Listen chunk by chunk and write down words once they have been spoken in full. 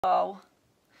Oh,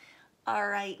 all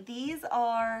right, these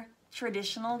are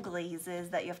traditional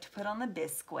glazes that you have to put on the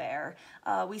bisqueware.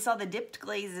 We saw the dipped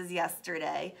glazes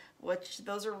yesterday, which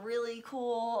those are really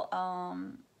cool.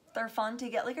 They're fun to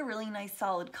get like a really nice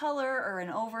solid color or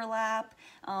an overlap.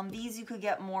 These you could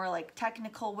get more like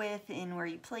technical with in where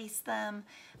you place them.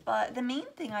 But the main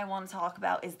thing I want to talk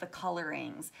about is the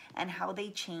colorings and how they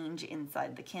change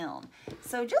inside the kiln.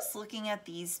 So just looking at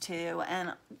these two,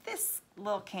 and this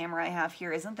little camera I have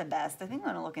here isn't the best. I think I'm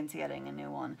going to look into getting a new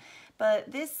one.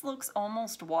 But this looks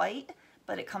almost white,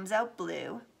 but it comes out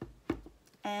blue.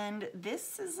 And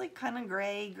this is like kind of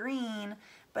gray green,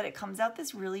 but it comes out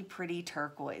this really pretty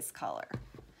turquoise color.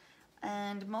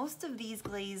 And most of these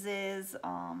glazes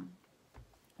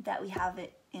that we have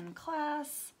it in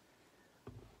class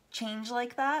change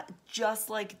like that, just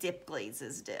like dip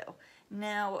glazes do.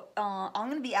 Now, I'm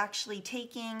going to be actually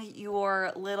taking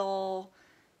your little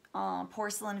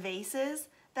porcelain vases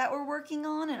that we're working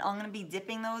on, and I'm going to be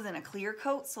dipping those in a clear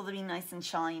coat so they'll be nice and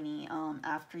shiny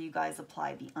after you guys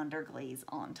apply the underglaze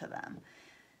onto them.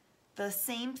 The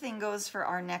same thing goes for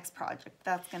our next project.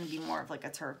 That's going to be more of like a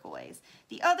turquoise.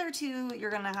 The other two,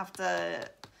 you're going to have to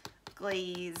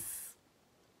glaze.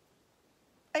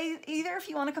 Either if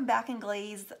you want to come back and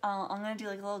glaze, I'm going to do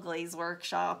like little glaze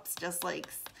workshops, just like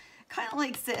kind of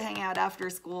like hang out after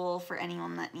school for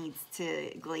anyone that needs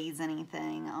to glaze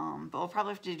anything. But we'll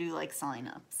probably have to do like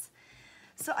sign-ups.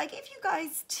 So I gave you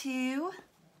guys two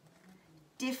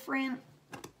different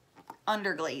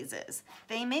underglazes.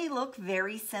 They may look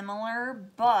very similar,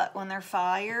 but when they're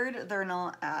fired, they're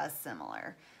not as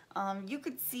similar. You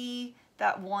could see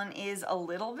that one is a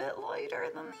little bit lighter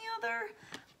than the other,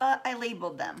 but I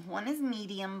labeled them. One is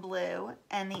medium blue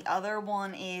and the other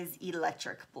one is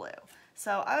electric blue.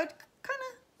 So I would kind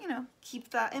of, keep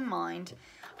that in mind.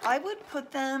 I would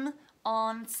put them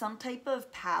on some type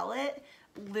of palette.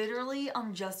 Literally,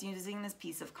 I'm just using this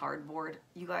piece of cardboard.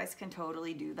 You guys can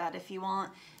totally do that if you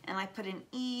want. And I put an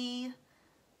E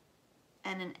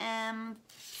and an M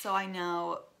so I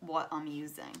know what I'm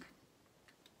using.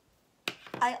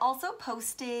 I also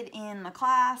posted in the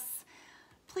class,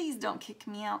 please don't kick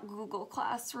me out, Google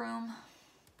Classroom.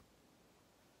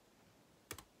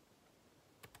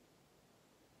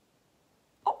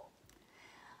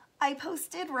 I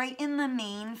posted right in the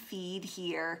main feed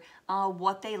here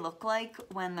what they look like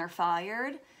when they're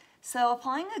fired. So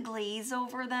applying a glaze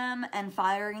over them and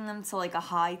firing them to like a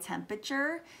high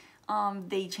temperature,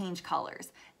 they change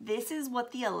colors. This is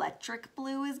what the electric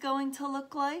blue is going to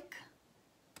look like.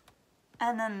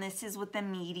 And then this is what the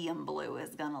medium blue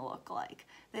is gonna look like.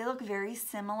 They look very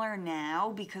similar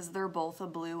now because they're both a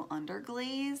blue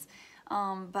underglaze.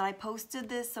 But I posted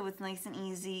this so it's nice and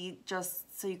easy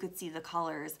just so you could see the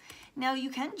colors. Now you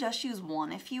can just use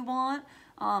one if you want.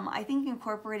 I think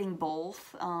incorporating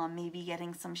both, maybe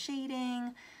getting some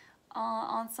shading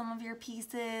on some of your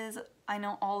pieces. I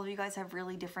know all of you guys have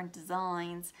really different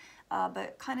designs,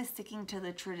 but kind of sticking to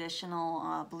the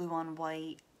traditional blue on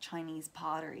white Chinese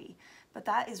pottery. But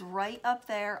that is right up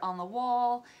there on the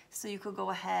wall, so you could go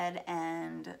ahead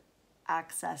and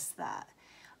access that.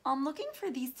 I'm looking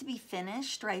for these to be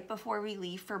finished right before we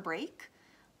leave for break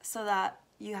so that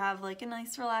you have like a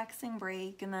nice relaxing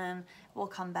break, and then we'll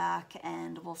come back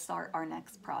and we'll start our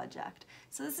next project.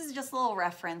 So this is just a little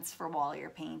reference for while you're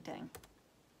painting.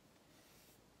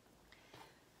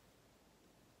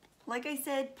 Like I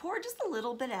said, pour just a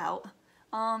little bit out.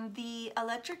 The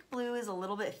electric blue is a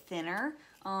little bit thinner.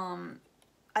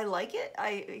 I like it.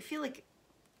 I feel like,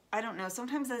 I don't know,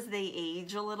 sometimes as they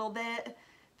age a little bit,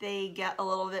 they get a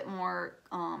little bit more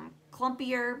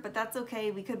clumpier, but that's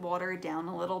okay. We could water it down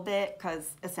a little bit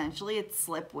because essentially it's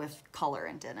slip with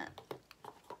colorant in it.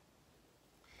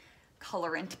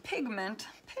 Colorant, pigment.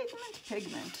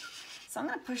 So I'm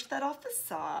gonna push that off the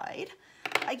side.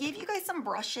 I gave you guys some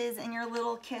brushes in your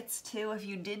little kits too. If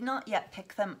you did not yet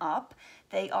pick them up,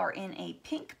 they are in a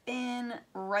pink bin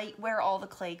right where all the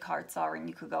clay carts are, and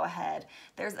you could go ahead.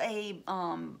 There's a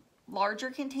larger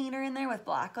container in there with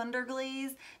black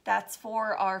underglaze. That's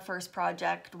for our first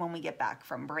project when we get back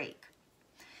from break.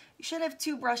 You should have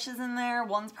two brushes in there.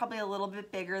 One's probably a little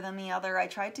bit bigger than the other. I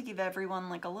tried to give everyone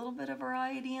like a little bit of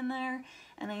variety in there,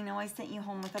 and I know I sent you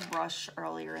home with a brush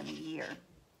earlier in the year.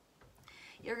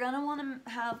 You're gonna want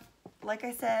to have, like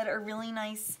I said, a really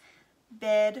nice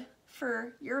bed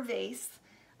for your vase.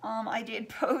 I did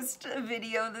post a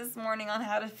video this morning on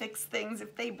how to fix things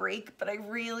if they break, but I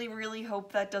really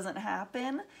hope that doesn't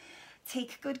happen.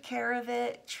 Take good care of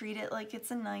it. Treat it like it's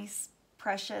a nice,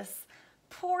 precious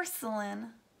porcelain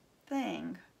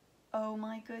thing. Oh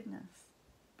my goodness.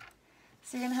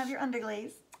 So you're gonna have your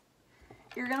underglaze.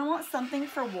 You're gonna want something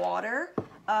for water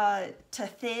to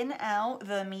thin out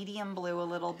the medium blue a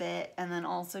little bit, and then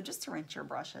also just to rinse your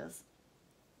brushes.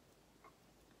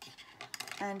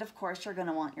 And of course you're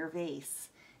gonna want your vase.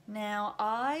 Now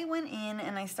I went in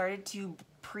and I started to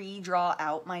pre-draw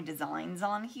out my designs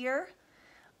on here.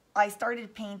 I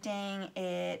started painting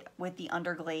it with the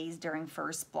Underglaze during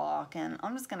first block, and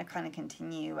I'm just gonna kind of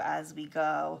continue as we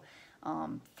go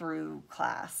through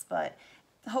class. But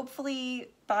hopefully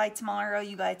by tomorrow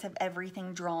you guys have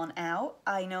everything drawn out.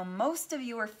 I know most of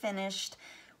you are finished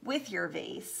with your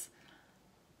vase.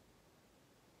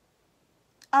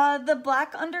 The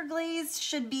black underglaze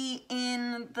should be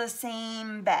in the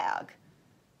same bag.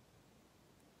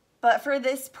 But for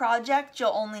this project,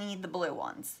 you'll only need the blue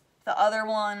ones. The other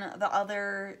one,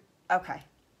 okay.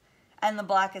 And the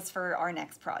black is for our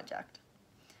next project.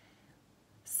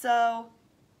 So,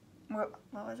 what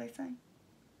was I saying?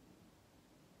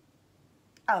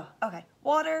 Oh, okay.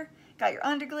 Water, got your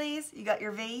underglaze, you got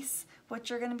your vase, which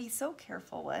you're gonna be so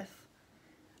careful with.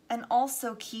 And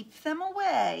also keep them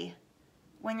away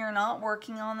when you're not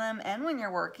working on them and when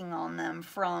you're working on them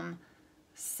from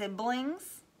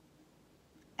siblings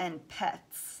and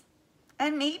pets.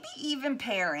 And maybe even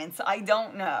parents, I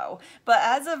don't know. But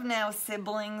as of now,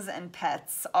 siblings and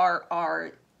pets are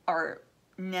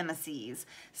nemesis.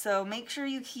 So make sure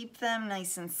you keep them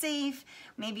nice and safe.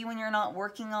 Maybe when you're not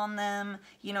working on them,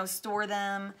 you know, store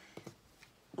them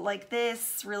like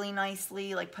this really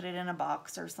nicely, like put it in a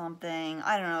box or something.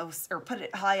 I don't know, or put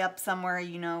it high up somewhere,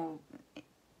 you know,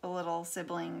 a little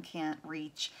sibling can't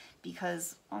reach,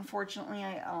 because unfortunately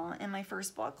in my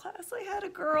first block class I had a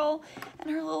girl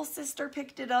and her little sister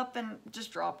picked it up and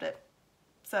just dropped it.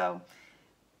 So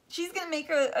she's gonna make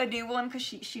a new one because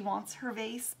she wants her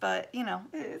vase, but you know,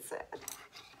 it's sad.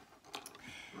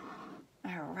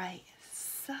 All right,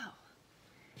 so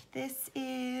this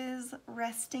is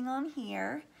resting on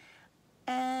here.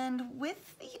 And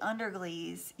with the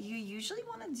underglaze, you usually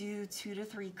want to do 2 to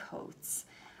 3 coats.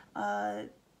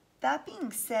 That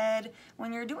being said,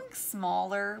 when you're doing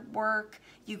smaller work,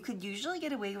 you could usually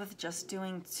get away with just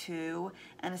doing 2,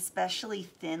 and especially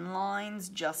thin lines,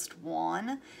 just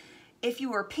 1. If you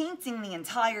were painting the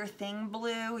entire thing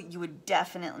blue, you would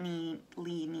definitely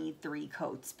need 3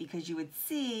 coats because you would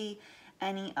see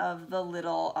any of the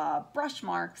little brush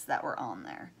marks that were on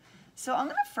there. So I'm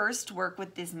gonna first work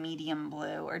with this medium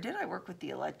blue, or did I work with the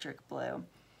electric blue?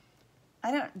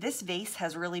 This vase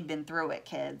has really been through it,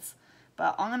 kids.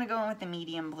 But I'm gonna go in with the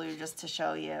medium blue just to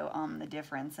show you the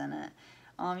difference in it.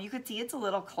 You could see it's a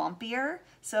little clumpier,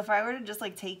 so if I were to just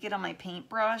like take it on my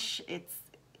paintbrush,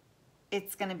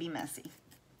 it's gonna be messy.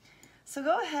 So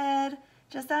go ahead,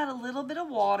 just add a little bit of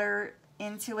water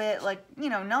into it, like, you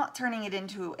know, not turning it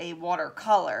into a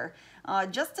watercolor,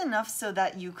 just enough so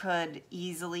that you could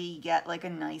easily get like a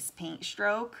nice paint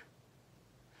stroke.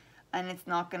 And it's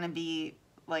not gonna be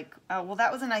like, oh, well,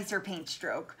 that was a nicer paint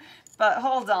stroke. But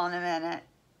hold on a minute.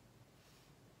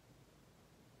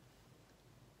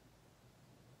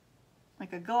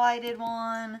 Like a glided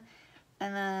one,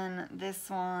 and then this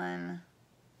one.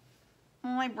 Oh,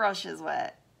 my brush is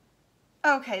wet.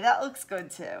 Okay, that looks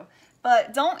good too.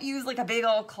 But don't use like a big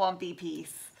old clumpy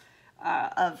piece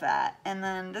of that. And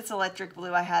then this electric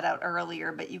blue I had out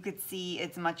earlier, but you could see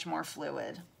it's much more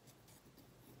fluid.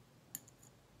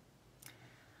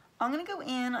 I'm gonna go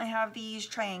in, I have these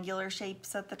triangular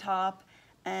shapes at the top,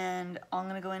 and I'm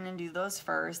gonna go in and do those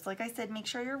first. Like I said, make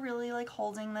sure you're really like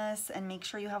holding this and make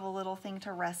sure you have a little thing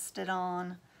to rest it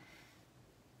on.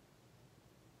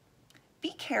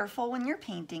 Be careful when you're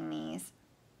painting these.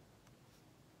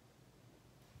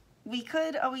 We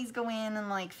could always go in and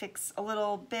like fix a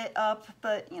little bit up,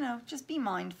 but you know, just be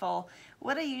mindful.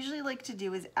 What I usually like to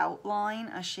do is outline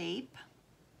a shape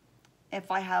if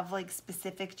I have like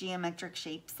specific geometric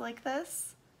shapes like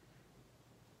this,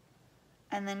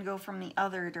 and then go from the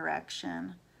other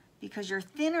direction, because your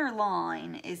thinner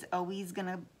line is always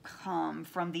gonna come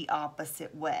from the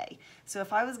opposite way. So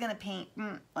if I was gonna paint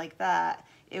like that,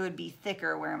 it would be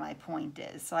thicker where my point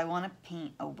is. So I wanna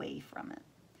paint away from it.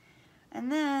 And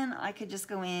then I could just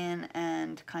go in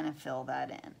and kind of fill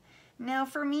that in. Now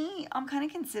for me, I'm kind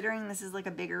of considering this is like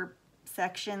a bigger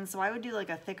section, so I would do like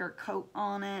a thicker coat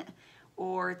on it,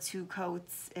 or 2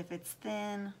 coats if it's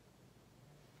thin.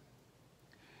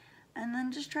 And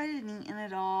then just try to neaten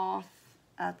it off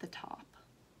at the top.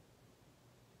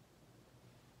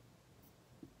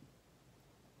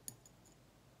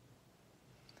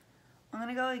 I'm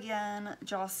gonna go again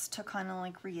just to kind of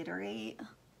like reiterate.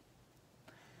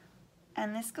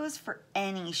 And this goes for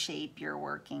any shape you're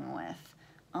working with.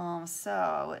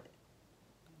 So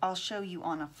I'll show you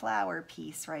on a flower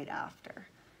piece right after.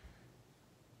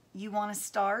 you want to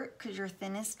start, because your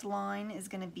thinnest line is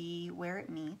going to be where it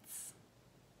meets.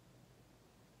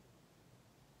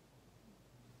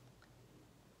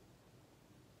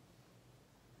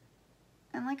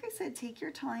 And like I said, take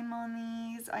your time on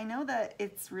these. I know that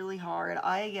it's really hard.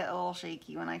 I get a little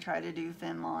shaky when I try to do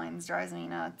thin lines, drives me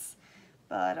nuts.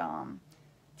 But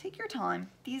take your time.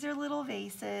 These are little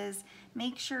vases.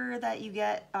 Make sure that you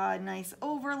get a nice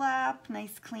overlap,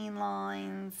 nice clean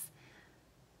lines.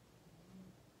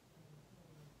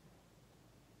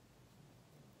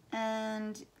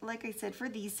 And like I said, for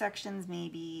these sections,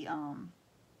 maybe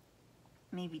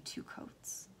 2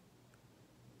 coats.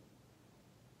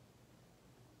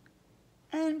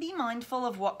 And be mindful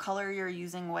of what color you're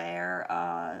using where,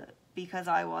 because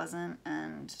I wasn't,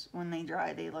 and when they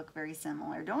dry, they look very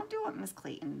similar. Don't do what Miss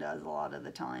Clayton does a lot of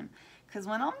the time, because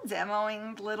when I'm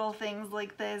demoing little things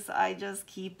like this, I just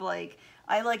keep I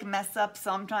mess up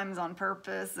sometimes on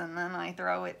purpose, and then I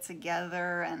throw it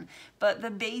together. But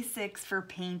the basics for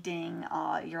painting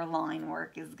your line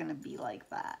work is going to be like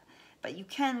that. But you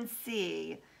can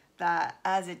see that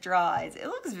as it dries, it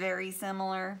looks very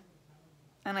similar.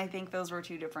 And I think those were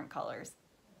 2 different colors.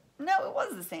 No, it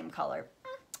was the same color.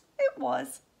 It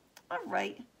was. All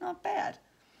right, not bad.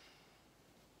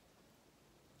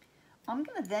 I'm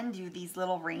gonna then do these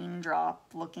little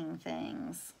raindrop looking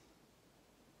things.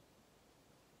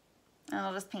 And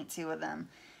I'll just paint 2 of them.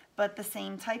 But the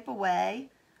same type of way,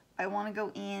 I wanna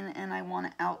go in and I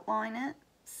wanna outline it,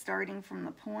 starting from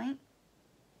the point.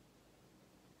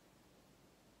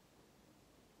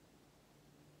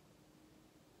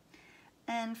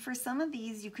 And for some of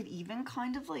these, you could even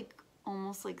kind of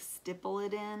almost stipple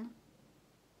it in.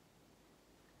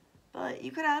 But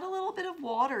you could add a little bit of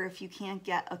water if you can't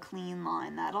get a clean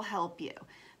line. That'll help you.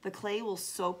 The clay will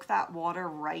soak that water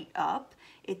right up.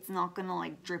 It's not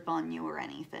gonna drip on you or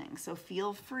anything. So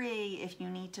feel free, if you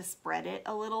need to spread it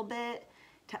a little bit,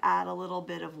 to add a little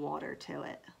bit of water to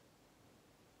it.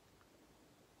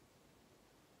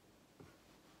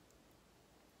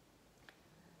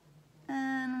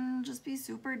 And just be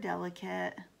super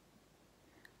delicate.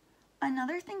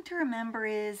 Another thing to remember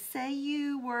is, say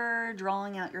you were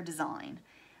drawing out your design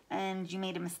and you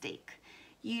made a mistake.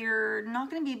 You're not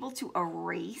going to be able to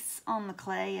erase on the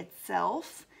clay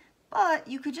itself, but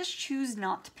you could just choose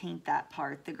not to paint that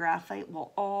part. The graphite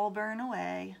will all burn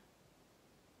away.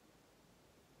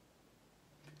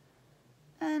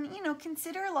 And,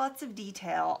 consider lots of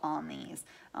detail on these.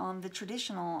 The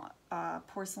traditional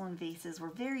porcelain vases were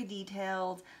very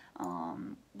detailed,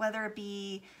 whether it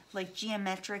be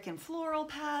geometric and floral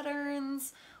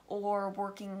patterns, or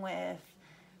working with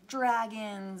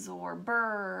dragons or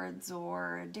birds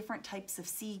or different types of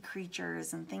sea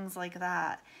creatures and things like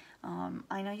that.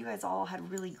 I know you guys all had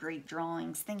really great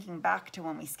drawings. Thinking back to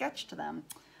when we sketched them,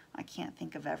 I can't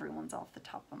think of everyone's off the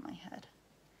top of my head.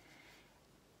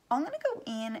 I'm gonna go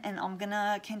in and I'm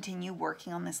gonna continue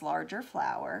working on this larger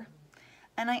flower.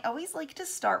 And I always like to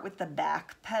start with the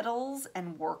back petals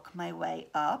and work my way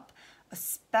up,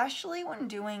 especially when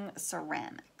doing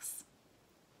ceramics.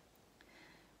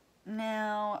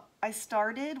 Now, I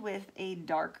started with a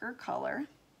darker color,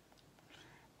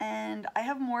 and I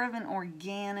have more of an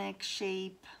organic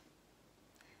shape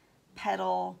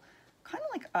petal, kind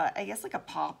of I guess like a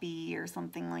poppy or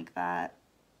something like that.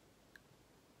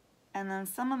 And then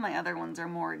some of my other ones are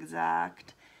more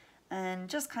exact, and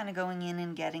just kind of going in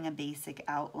and getting a basic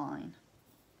outline.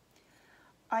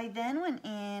 I then went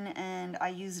in and I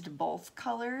used both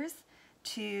colors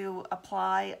to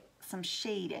apply some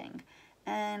shading.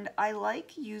 And I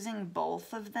like using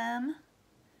both of them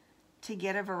to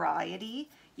get a variety.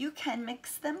 You can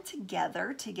mix them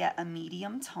together to get a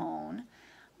medium tone.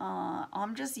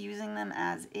 I'm just using them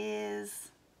as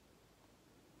is.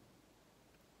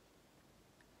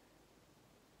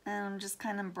 And I'm just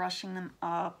kind of brushing them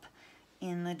up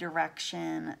in the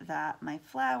direction that my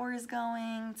flower is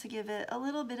going to give it a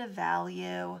little bit of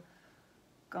value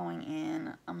going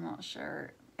in. I'm not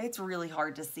sure. It's really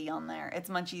hard to see on there. It's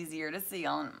much easier to see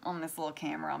on this little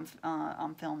camera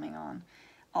I'm filming on,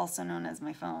 also known as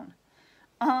my phone.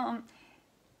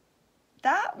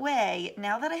 That way,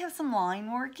 now that I have some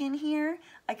line work in here,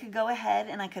 I could go ahead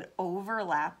and I could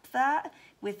overlap that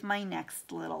with my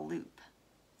next little loop.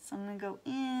 So I'm going to go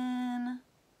in,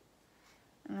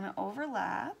 I'm going to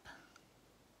overlap,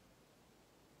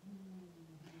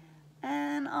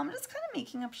 and I'm just kind of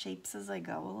making up shapes as I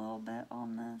go a little bit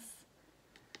on this.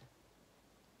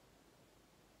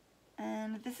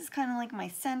 And this is kind of like my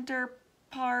center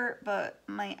part, but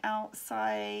my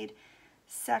outside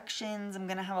sections, I'm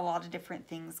going to have a lot of different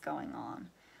things going on.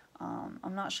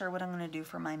 I'm not sure what I'm going to do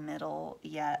for my middle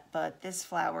yet, but this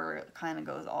flower kind of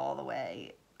goes all the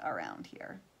way around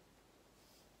here.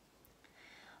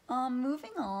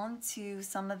 Moving on to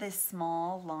some of this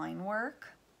small line work.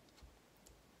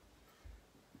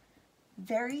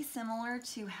 Very similar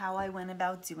to how I went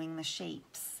about doing the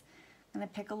shapes. I'm going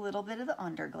to pick a little bit of the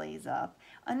underglaze up.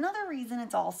 Another reason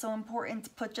it's also important to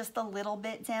put just a little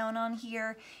bit down on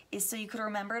here is so you could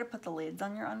remember to put the lids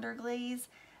on your underglaze,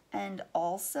 and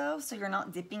also so you're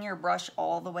not dipping your brush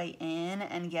all the way in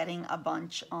and getting a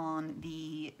bunch on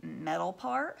the metal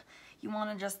part. You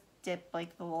want to just dip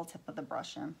like the little tip of the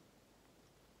brush in.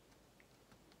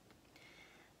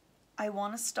 I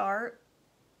want to start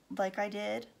like I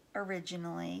did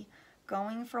originally,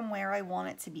 going from where I want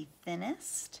it to be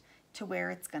thinnest to where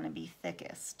it's going to be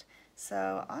thickest.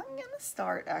 So I'm going to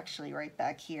start actually right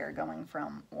back here, going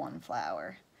from one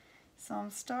flower. So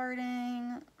I'm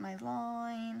starting my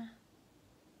line,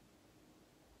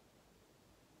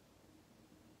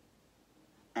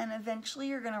 and eventually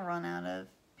you're going to run out of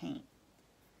paint.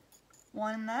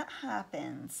 When that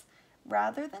happens,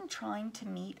 rather than trying to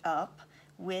meet up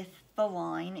with the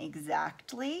line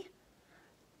exactly,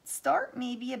 start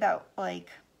maybe about like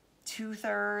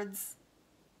 2/3,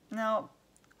 no,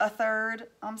 1/3,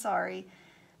 I'm sorry,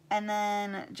 and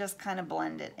then just kind of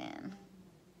blend it in.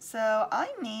 So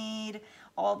I made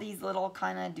all these little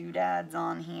kind of doodads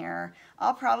on here.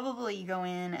 I'll probably go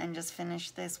in and just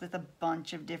finish this with a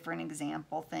bunch of different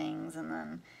example things and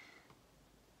then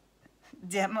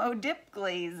demo dip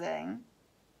glazing.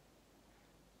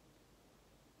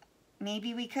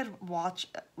 Maybe we could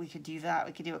do that.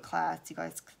 We could do a class. You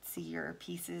guys could see your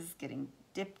pieces getting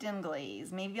dipped in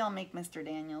glaze. Maybe I'll make Mr.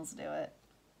 Daniels do it.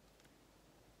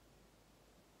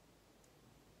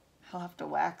 He'll have to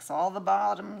wax all the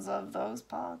bottoms of those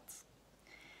pots.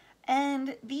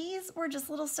 And these were just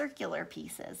little circular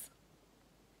pieces.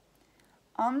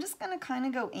 I'm just gonna kind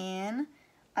of go in.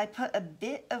 I put a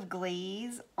bit of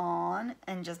glaze on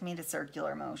and just made a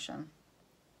circular motion.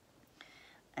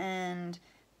 And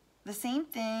the same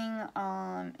thing,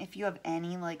 if you have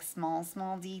any like small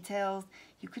details,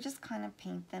 you could just kind of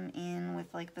paint them in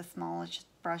with like the smallest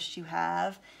brush you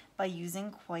have by using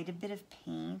quite a bit of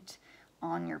paint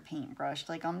on your paintbrush.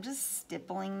 Like I'm just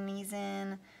stippling these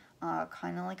in,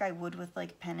 kind of like I would with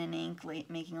like pen and ink, like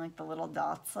making like the little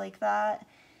dots like that.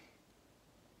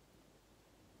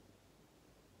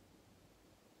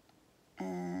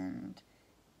 And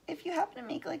if you happen to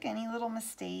make like any little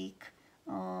mistake,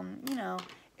 you know,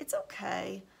 it's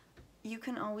okay. You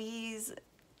can always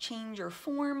change your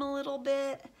form a little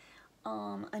bit.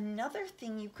 Another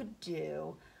thing you could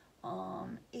do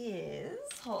is,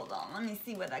 hold on, let me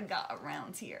see what I got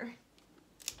around here.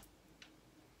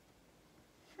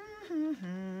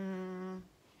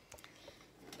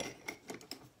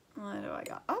 What do I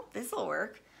got? Oh, this will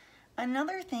work.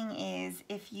 Another thing is,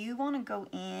 if you want to go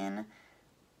in,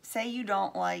 say you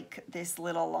don't like this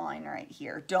little line right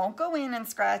here, don't go in and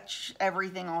scratch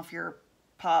everything off your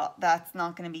pot. That's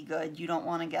not going to be good. You don't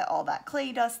want to get all that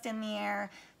clay dust in the air.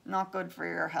 Not good for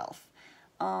your health.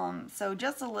 So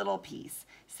just a little piece.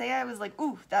 Say I was like,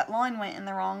 ooh, that line went in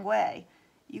the wrong way.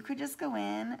 You could just go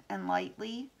in and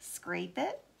lightly scrape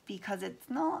it because it's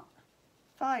not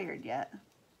fired yet.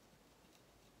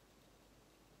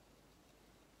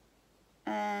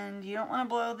 And you don't want to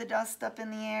blow the dust up in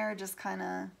the air, just kind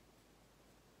of,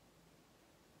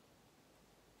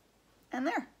 and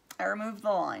there, I removed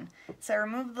the line. So I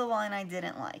removed the line I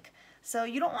didn't like. So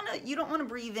you don't want to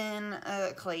breathe in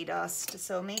clay dust.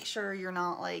 So make sure you're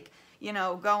not like, you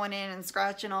know, going in and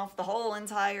scratching off the whole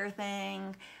entire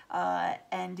thing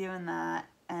and doing that.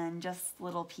 And just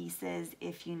little pieces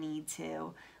if you need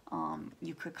to.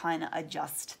 You could kind of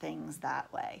adjust things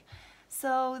that way.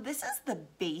 So this is the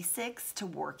basics to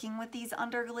working with these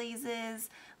underglazes,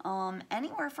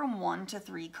 anywhere from 1 to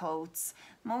 3 coats,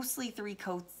 mostly 3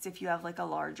 coats if you have like a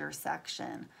larger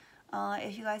section.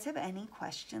 If you guys have any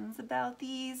questions about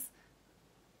these,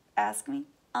 ask me,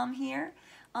 I'm here.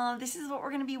 This is what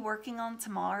we're gonna be working on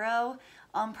tomorrow.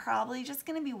 I'm probably just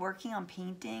gonna be working on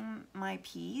painting my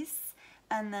piece,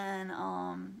 and then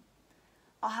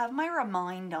I'll have my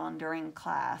remind on during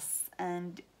class,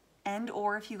 and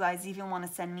or if you guys even want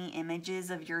to send me images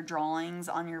of your drawings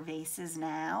on your vases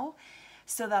now,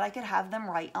 so that I could have them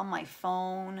right on my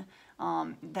phone,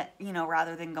 that, you know,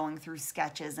 rather than going through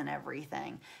sketches and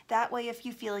everything. That way, if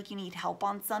you feel like you need help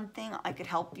on something, I could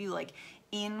help you like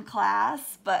in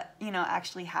class, but, you know,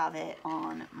 actually have it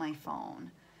on my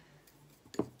phone.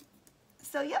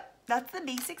 So, yep, that's the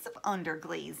basics of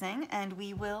underglazing, and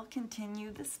we will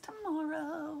continue this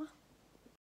tomorrow.